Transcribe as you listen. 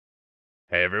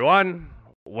Hey everyone,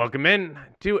 welcome in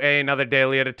to another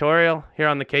daily editorial here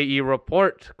on the KE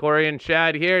Report. Corey and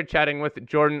Chad here chatting with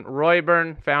Jordan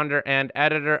Roy-Byrne, founder and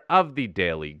editor of The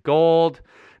Daily Gold.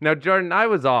 Now, Jordan, I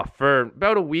was off for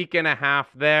about a week and a half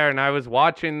there, and I was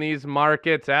watching these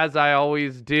markets as I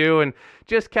always do, and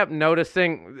just kept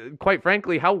noticing, quite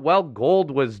frankly, how well gold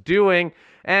was doing,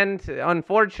 and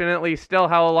unfortunately, still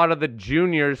how a lot of the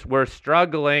juniors were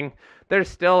struggling. There's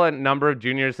still a number of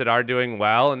juniors that are doing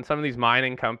well, and some of these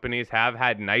mining companies have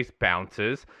had nice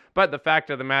bounces. But the fact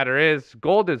of the matter is,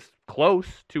 gold is close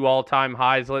to all-time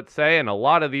highs, let's say, and a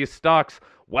lot of these stocks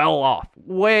well off,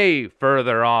 way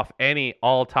further off any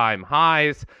all-time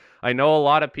highs. I know a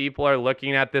lot of people are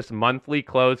looking at this monthly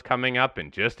close coming up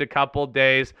in just a couple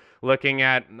days, looking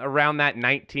at around that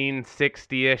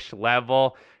 1960-ish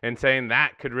level and saying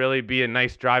that could really be a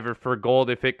nice driver for gold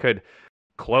if it could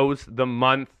close the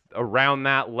month around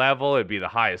that level. It'd be the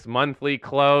highest monthly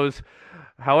close.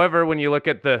 However, when you look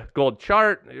at the gold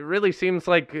chart, it really seems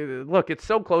like, look, it's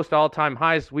so close to all-time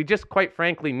highs. We just, quite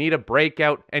frankly, need a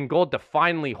breakout and gold to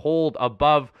finally hold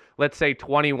above, let's say,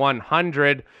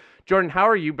 2100. Jordan, how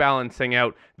are you balancing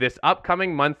out this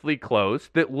upcoming monthly close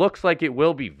that looks like it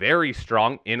will be very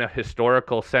strong in a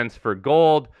historical sense for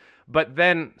gold, but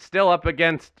then still up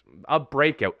against a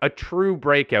breakout, a true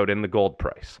breakout in the gold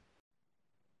price?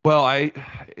 Well,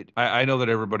 I know that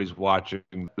everybody's watching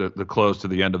the close to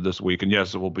the end of this week, and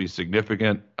yes, it will be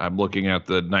significant. I'm looking at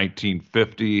the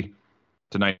 1950 to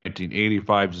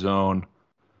 1985 zone.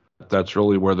 That's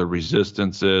really where the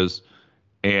resistance is,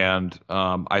 and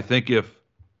I think if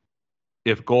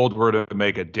gold were to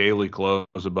make a daily close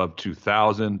above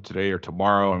 2,000 today or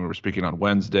tomorrow, and we're speaking on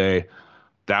Wednesday,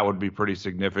 that would be pretty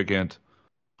significant.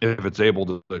 If it's able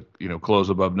to, close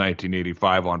above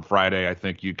 1985 on Friday, I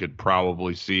think you could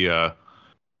probably see a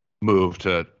move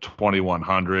to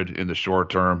 2100 in the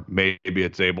short term. Maybe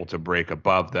it's able to break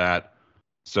above that.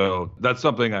 So that's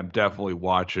something I'm definitely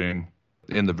watching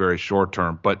in the very short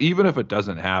term. But even if it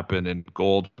doesn't happen and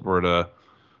gold were to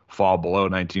fall below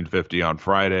 1950 on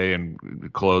Friday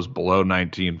and close below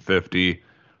 1950,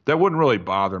 that wouldn't really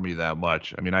bother me that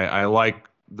much. I mean, I like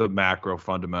the macro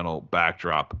fundamental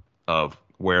backdrop of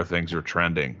where things are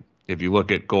trending. If you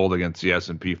look at gold against the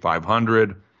S&P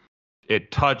 500, it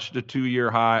touched a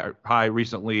 2-year high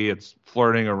recently. It's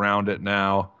flirting around it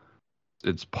now.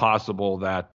 It's possible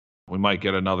that we might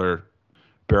get another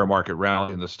bear market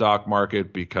rally in the stock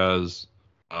market because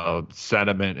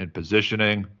sentiment and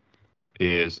positioning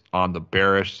is on the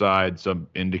bearish side. Some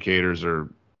indicators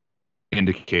are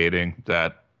indicating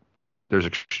that there's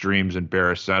extremes in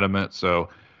bearish sentiment. So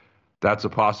that's a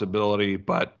possibility.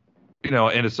 But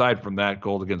and aside from that,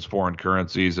 gold against foreign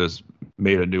currencies has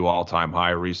made a new all-time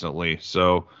high recently.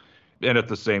 So, and at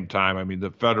the same time, I mean, the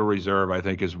Federal Reserve, I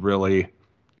think, is really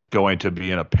going to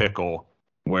be in a pickle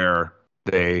where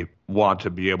they want to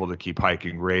be able to keep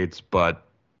hiking rates. But,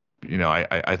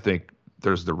 I think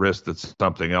there's the risk that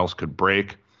something else could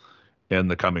break in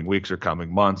the coming weeks or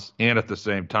coming months. And at the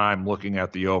same time, looking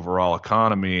at the overall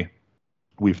economy,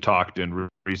 we've talked in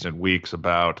recent weeks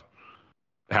about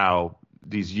how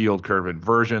these yield curve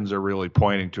inversions are really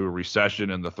pointing to a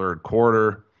recession in the third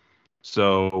quarter.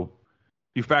 So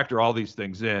you factor all these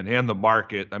things in, and the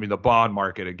market, I mean, the bond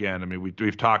market, again, I mean,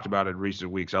 we've talked about it in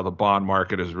recent weeks, how the bond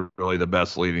market is really the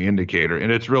best leading indicator,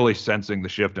 and it's really sensing the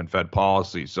shift in Fed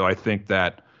policy. So I think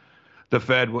that the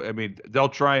Fed, I mean, they'll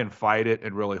try and fight it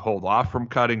and really hold off from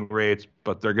cutting rates,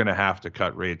 but they're going to have to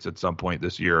cut rates at some point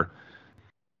this year.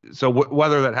 So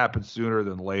whether that happens sooner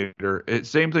than later,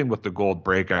 same thing with the gold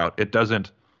breakout.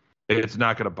 It's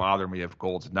not going to bother me if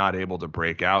gold's not able to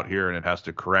break out here and it has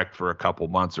to correct for a couple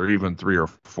months or even 3 or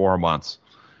 4 months.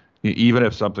 Even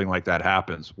if something like that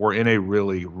happens, we're in a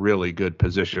really, really good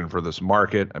position for this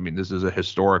market. I mean, this is a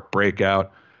historic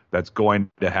breakout that's going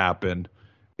to happen.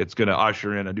 It's going to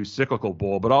usher in a new cyclical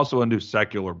bull, but also a new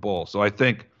secular bull. So I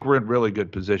think we're in really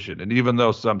good position. And even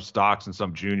though some stocks and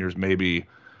some juniors may be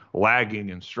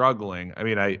lagging and struggling, I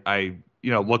mean, I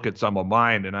look at some of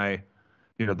mine and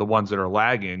the ones that are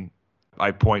lagging,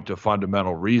 I point to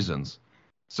fundamental reasons.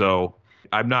 So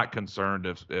I'm not concerned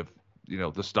if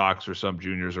the stocks or some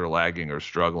juniors are lagging or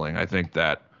struggling. I think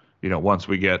that, once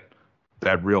we get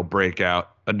that real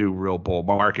breakout, a new real bull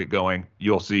market going,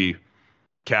 you'll see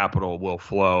capital will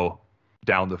flow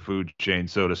down the food chain,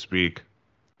 so to speak.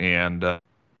 And,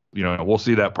 we'll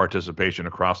see that participation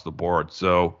across the board.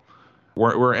 So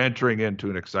we're entering into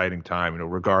an exciting time,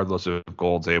 regardless if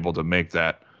gold's able to make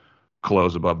that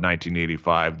close above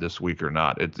 1985 this week or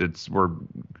not. We're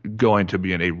going to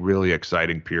be in a really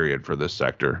exciting period for this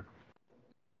sector.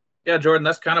 Yeah, Jordan,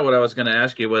 that's kind of what I was going to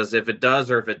ask you was if it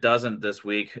does or if it doesn't this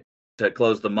week, to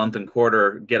close the month and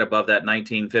quarter get above that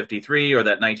 1953 or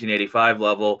that 1985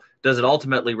 level, does it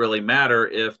ultimately really matter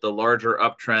if the larger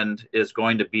uptrend is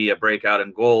going to be a breakout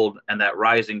in gold and that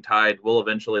rising tide will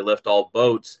eventually lift all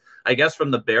boats? I guess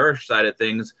from the bearish side of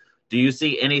things, do you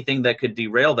see anything that could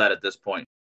derail that at this point?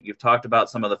 You've talked about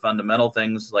some of the fundamental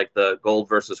things like the gold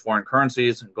versus foreign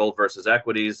currencies, gold versus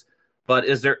equities, but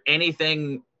is there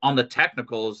anything on the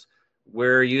technicals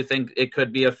where you think it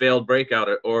could be a failed breakout,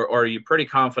 or are you pretty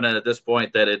confident at this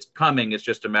point that it's coming? It's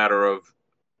just a matter of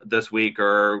this week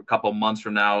or a couple months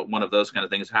from now, one of those kind of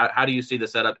things. How do you see the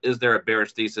setup? Is there a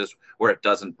bearish thesis where it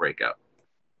doesn't break out?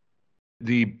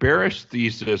 The bearish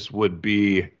thesis would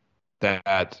be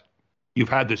that you've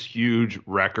had this huge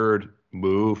record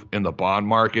move in the bond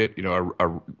market,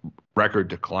 a record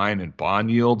decline in bond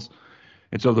yields.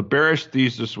 And so the bearish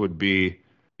thesis would be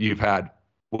you've had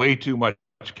way too much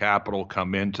capital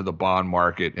come into the bond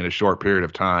market in a short period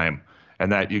of time,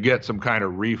 and that you get some kind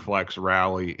of reflex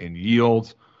rally in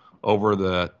yields over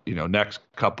the next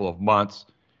couple of months,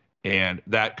 and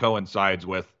that coincides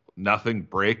with nothing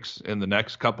breaks in the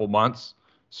next couple months.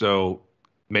 So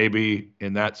maybe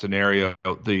in that scenario,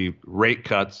 the rate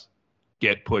cuts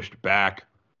get pushed back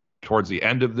towards the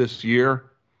end of this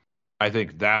year. I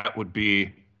think that would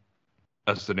be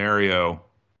a scenario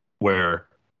where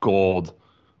gold,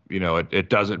 it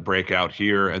doesn't break out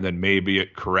here, and then maybe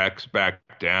it corrects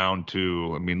back down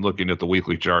to, looking at the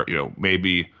weekly chart,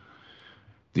 maybe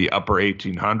the upper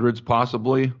 1800s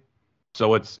possibly.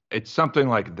 So it's something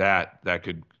like that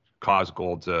could cause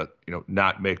gold to,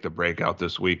 not make the breakout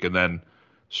this week and then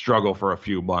struggle for a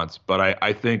few months. But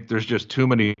I think there's just too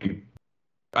many.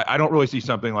 I don't really see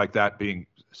something like that being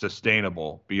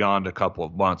sustainable beyond a couple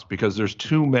of months because there's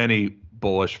too many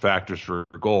bullish factors for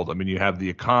gold. You have the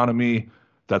economy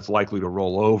that's likely to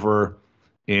roll over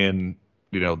in,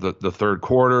 the third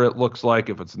quarter, it looks like,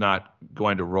 if it's not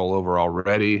going to roll over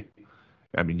already.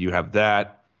 You have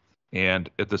that. And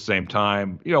at the same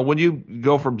time, when you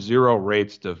go from 0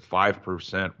 rates to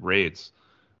 5% rates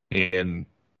in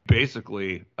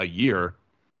basically a year,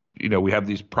 we have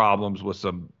these problems with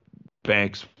some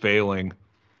banks failing.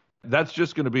 That's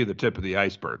just going to be the tip of the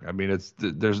iceberg.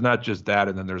 There's not just that,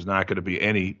 and then there's not going to be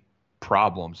any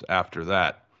problems after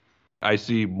that. I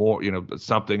see more,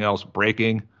 something else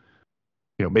breaking.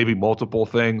 Maybe multiple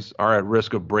things are at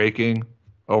risk of breaking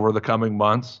over the coming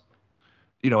months.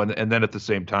 And then at the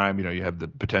same time, you have the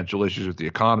potential issues with the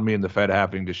economy and the Fed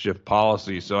having to shift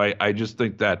policy. So I just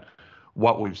think that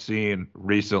what we've seen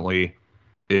recently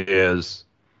is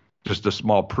just a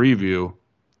small preview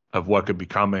of what could be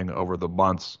coming over the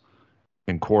months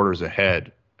and quarters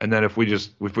ahead. And then if we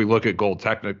look at gold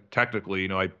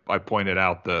technically, I pointed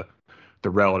out the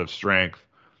relative strength,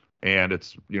 and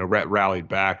it's rallied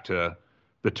back to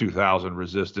the 2000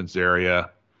 resistance area.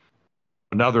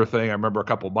 Another thing, I remember a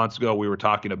couple of months ago we were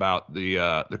talking about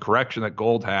the correction that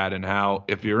gold had, and how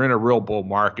if you're in a real bull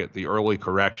market, the early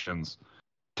corrections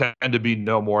tend to be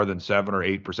no more than 7 or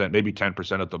 8%, maybe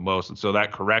 10% at the most. And so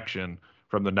that correction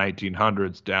from the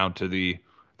 1900s down to the,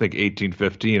 I think,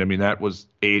 1815, that was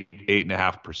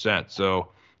 8.5%. So,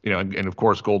 and of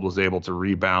course gold was able to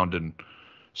rebound and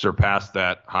surpass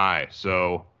that high.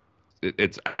 So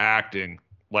it's acting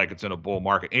like it's in a bull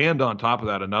market. And on top of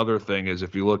that, another thing is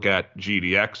if you look at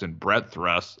GDX and breadth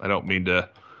thrust, I don't mean to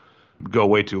go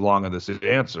way too long on this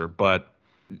answer, but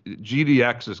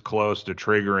GDX is close to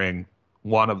triggering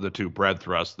one of the two breadth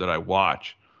thrusts that I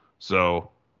watch. So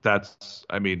that's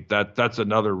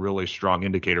another really strong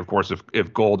indicator. Of course,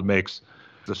 if gold makes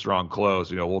the strong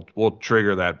close, we'll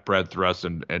trigger that breadth thrust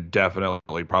and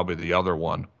definitely probably the other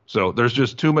one. So there's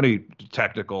just too many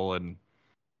technical and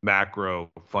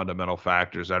macro fundamental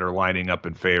factors that are lining up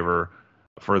in favor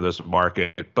for this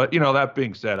market. But, that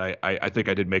being said, I think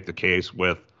I did make the case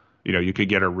with, you could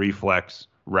get a reflex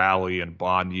rally in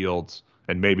bond yields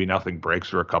and maybe nothing breaks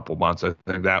for a couple months. I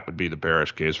think that would be the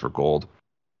bearish case for gold.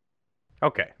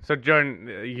 Okay, so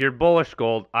Jordan, you're bullish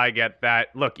gold. I get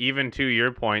that. Look, even to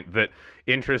your point that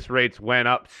interest rates went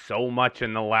up so much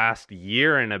in the last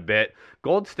year and a bit,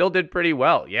 gold still did pretty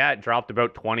well. Yeah, it dropped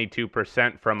about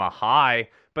 22% from a high,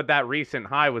 but that recent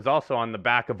high was also on the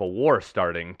back of a war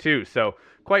starting too. So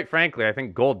quite frankly, I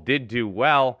think gold did do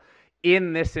well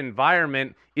in this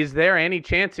environment. Is there any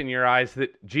chance in your eyes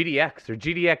that GDX or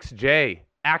GDXJ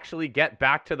actually get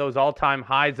back to those all-time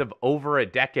highs of over a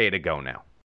decade ago now?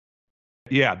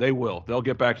 Yeah, they will. They'll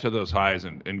get back to those highs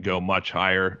and go much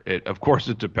higher. Of course,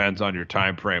 it depends on your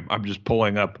time frame. I'm just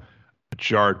pulling up a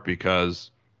chart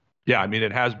because,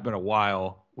 it has been a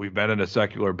while. We've been in a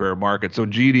secular bear market. So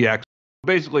GDX,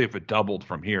 basically, if it doubled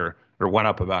from here or went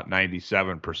up about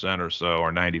 97% or so,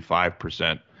 or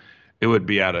 95%, it would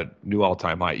be at a new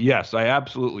all-time high. Yes, I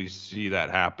absolutely see that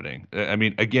happening. I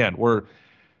mean, again, we're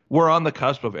on the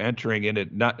cusp of entering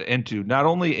into not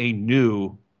only a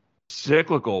new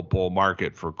cyclical bull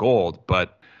market for gold,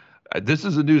 but this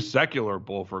is a new secular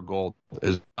bull for gold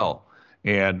as well.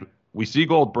 And we see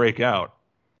gold break out.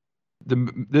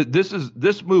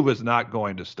 This move is not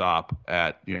going to stop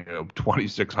at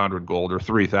 2,600 gold or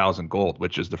 3,000 gold,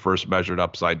 which is the first measured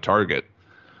upside target.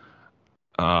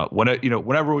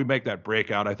 Whenever we make that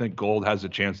breakout, I think gold has a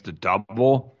chance to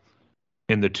double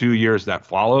in the 2 years that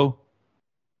follow.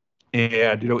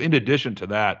 And in addition to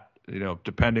that,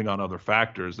 depending on other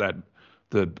factors, that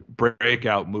the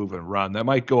breakout move and run that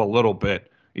might go a little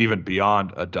bit even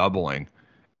beyond a doubling.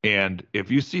 And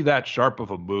if you see that sharp of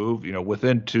a move,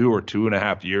 within 2 or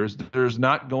 2.5 years, there's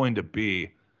not going to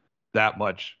be that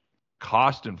much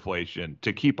cost inflation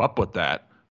to keep up with that.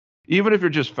 Even if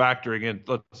you're just factoring in,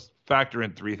 let's factor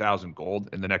in 3,000 gold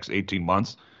in the next 18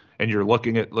 months, and you're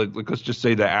looking at, let's just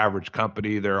say the average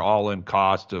company, their all-in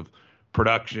cost of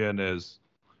production is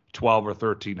 12 or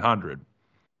 1,300.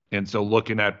 And so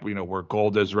looking at, where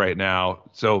gold is right now,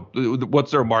 so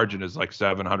what's their margin is like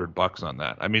 $700 on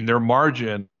that. I mean, their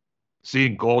margin,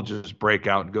 seeing gold just break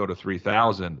out and go to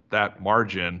 3,000, that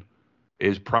margin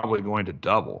is probably going to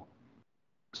double.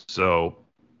 So,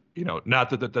 not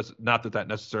that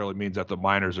necessarily means that the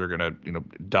miners are going to,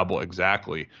 double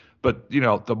exactly, but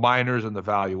the miners and the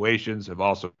valuations have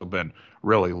also been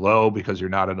really low because you're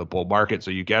not in a bull market.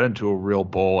 So you get into a real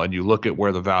bull and you look at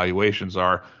where the valuations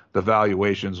are, the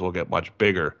valuations will get much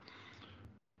bigger.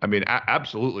 I mean,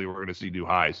 absolutely, we're going to see new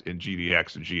highs in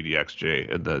GDX and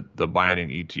GDXJ and the mining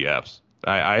ETFs.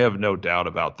 I have no doubt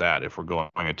about that if we're going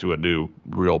into a new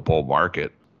real bull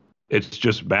market. It's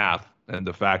just math and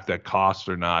the fact that costs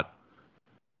are not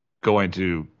going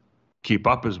to keep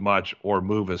up as much or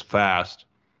move as fast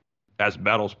as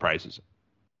metals prices.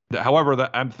 However,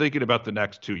 I'm thinking about the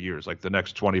next 2 years, like the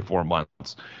next 24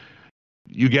 months.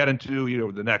 You get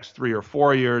into, the next 3 or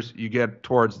 4 years, you get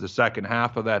towards the second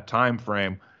half of that time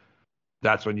frame,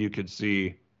 that's when you could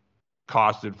see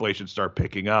cost inflation start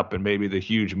picking up and maybe the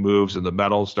huge moves in the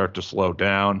metals start to slow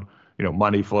down,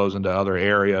 money flows into other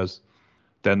areas,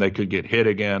 then they could get hit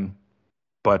again.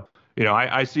 But,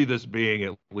 I see this being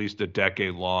at least a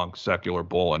decade-long secular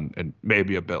bull and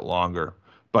maybe a bit longer.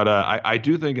 But I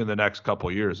do think in the next couple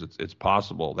of years, it's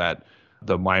possible that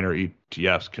the minor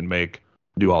ETFs can make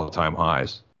new all-time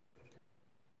highs.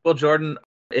 Well, Jordan,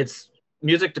 it's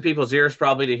music to people's ears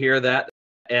probably to hear that.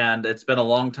 And it's been a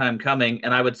long time coming.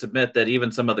 And I would submit that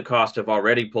even some of the costs have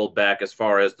already pulled back as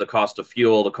far as the cost of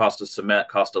fuel, the cost of cement,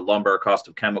 cost of lumber, cost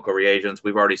of chemical reagents.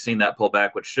 We've already seen that pull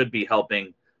back, which should be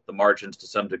helping the margins to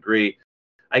some degree.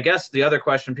 I guess the other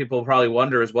question people probably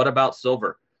wonder is, what about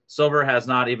silver? Silver has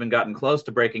not even gotten close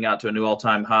to breaking out to a new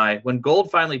all-time high. When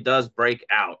gold finally does break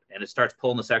out and it starts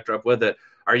pulling the sector up with it,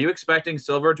 are you expecting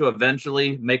silver to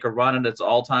eventually make a run at its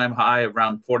all-time high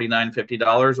around $49,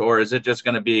 $50, or is it just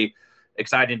going to be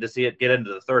exciting to see it get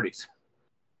into the 30s?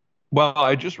 Well,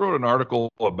 I just wrote an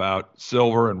article about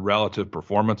silver and relative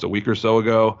performance a week or so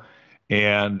ago.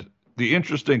 And the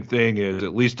interesting thing is,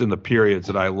 at least in the periods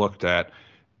that I looked at,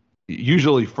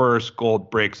 usually first gold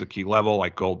breaks a key level,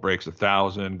 like gold breaks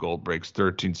 1,000, gold breaks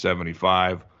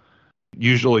 1,375.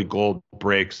 Usually gold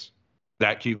breaks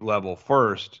that key level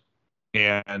first,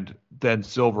 and then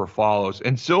silver follows.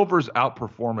 And silver's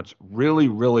outperformance really,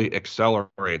 really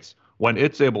accelerates when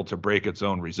it's able to break its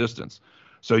own resistance.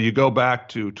 So you go back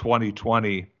to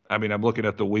 2020. I mean, I'm looking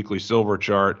at the weekly silver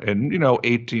chart and,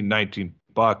 18,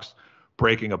 $19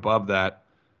 breaking above that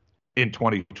in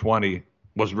 2020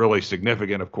 was really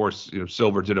significant. Of course,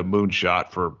 silver did a moonshot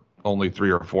for only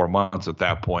 3 or 4 months at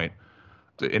that point.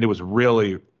 And it was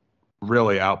really,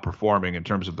 really outperforming in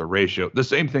terms of the ratio. The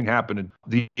same thing happened in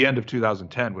the end of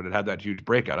 2010 when it had that huge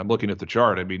breakout. I'm looking at the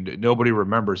chart. I mean, nobody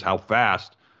remembers how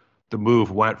fast the move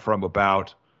went from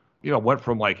like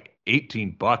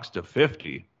 $18 to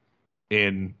 50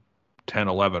 in 10,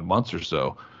 11 months or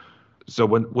so. So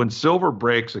when silver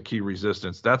breaks a key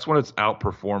resistance, that's when its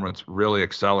outperformance really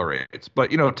accelerates. But,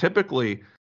 typically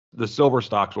the silver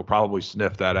stocks will probably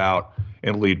sniff that out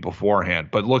and lead beforehand.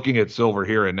 But looking at silver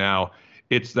here and now,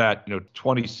 it's that,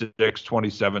 26,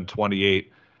 27,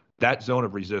 28, that zone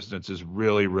of resistance is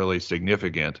really, really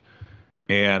significant.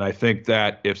 And I think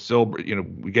that if silver,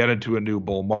 we get into a new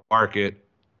bull market,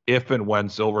 if and when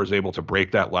silver is able to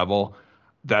break that level,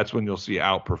 that's when you'll see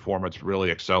outperformance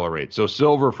really accelerate. So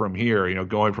silver from here,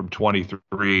 going from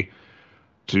 23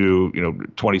 to,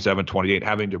 27, 28,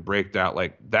 having to break that,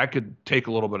 like that could take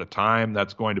a little bit of time.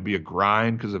 That's going to be a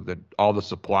grind because of all the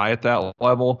supply at that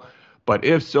level. But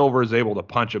if silver is able to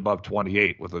punch above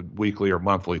 28 with a weekly or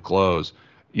monthly close,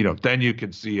 then you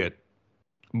can see it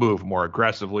move more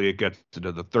aggressively. It gets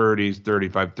into the 30s,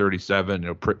 35,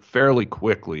 37, fairly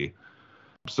quickly.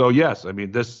 So yes, I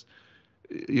mean,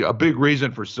 a big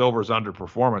reason for silver's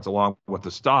underperformance along with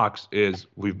the stocks is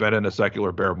we've been in a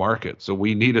secular bear market. So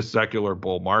we need a secular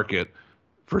bull market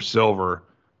for silver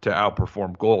to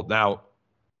outperform gold. Now,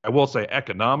 I will say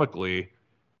economically,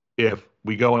 if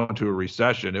we go into a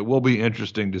recession, it will be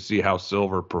interesting to see how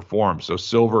silver performs. So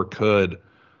silver could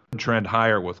trend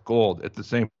higher with gold. At the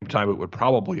same time, it would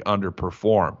probably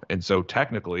underperform. And so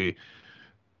technically,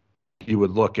 you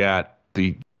would look at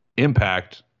the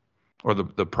impact or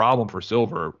the problem for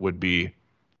silver would be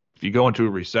if you go into a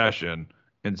recession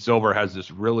and silver has this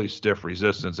really stiff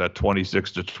resistance at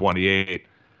 26 to 28,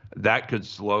 that could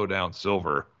slow down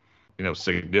silver,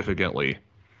 significantly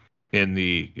in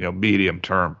the, medium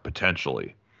term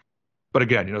potentially. But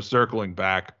again, circling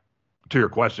back to your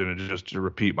question and just to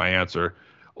repeat my answer,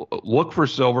 look for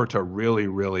silver to really,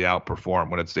 really outperform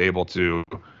when it's able to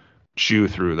chew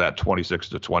through that 26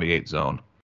 to 28 zone.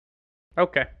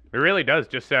 Okay. It really does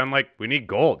just sound like we need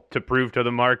gold to prove to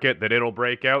the market that it'll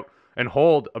break out and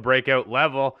hold a breakout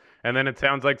level. And then it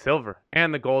sounds like silver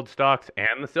and the gold stocks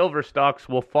and the silver stocks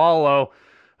will follow.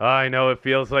 I know it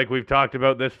feels like we've talked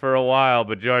about this for a while,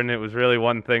 but Jordan, it was really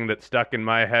one thing that stuck in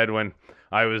my head when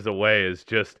I was away is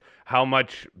just how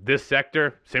much this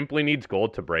sector simply needs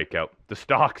gold to break out. The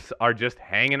stocks are just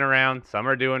hanging around. Some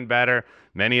are doing better.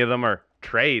 Many of them are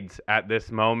trades at this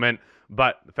moment.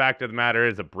 But the fact of the matter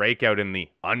is a breakout in the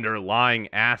underlying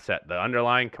asset, the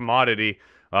underlying commodity,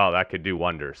 well, that could do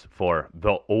wonders for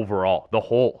the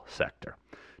whole sector.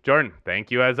 Jordan, thank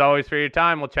you as always for your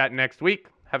time. We'll chat next week.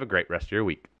 Have a great rest of your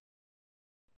week.